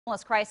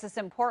Homeless crisis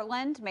in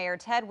Portland, Mayor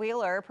Ted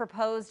Wheeler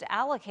proposed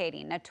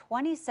allocating a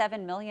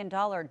 $27 million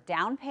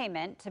down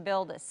payment to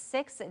build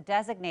 6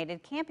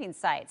 designated camping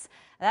sites.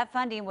 That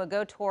funding would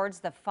go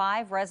towards the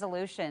 5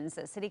 resolutions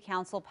that City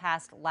Council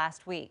passed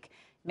last week.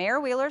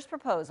 Mayor Wheeler's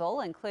proposal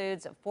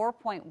includes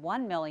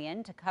 $4.1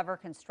 million to cover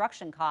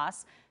construction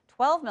costs,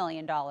 $12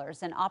 million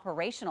in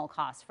operational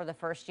costs for the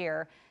first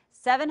year,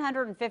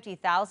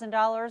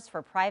 $750,000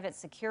 for private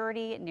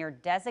security near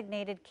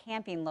designated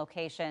camping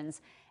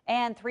locations,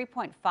 and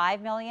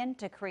 $3.5 million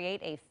to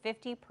create a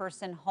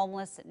 50-person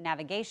homeless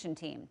navigation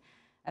team.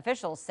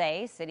 Officials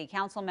say City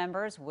Council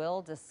members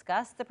will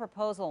discuss the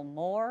proposal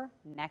more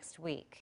next week.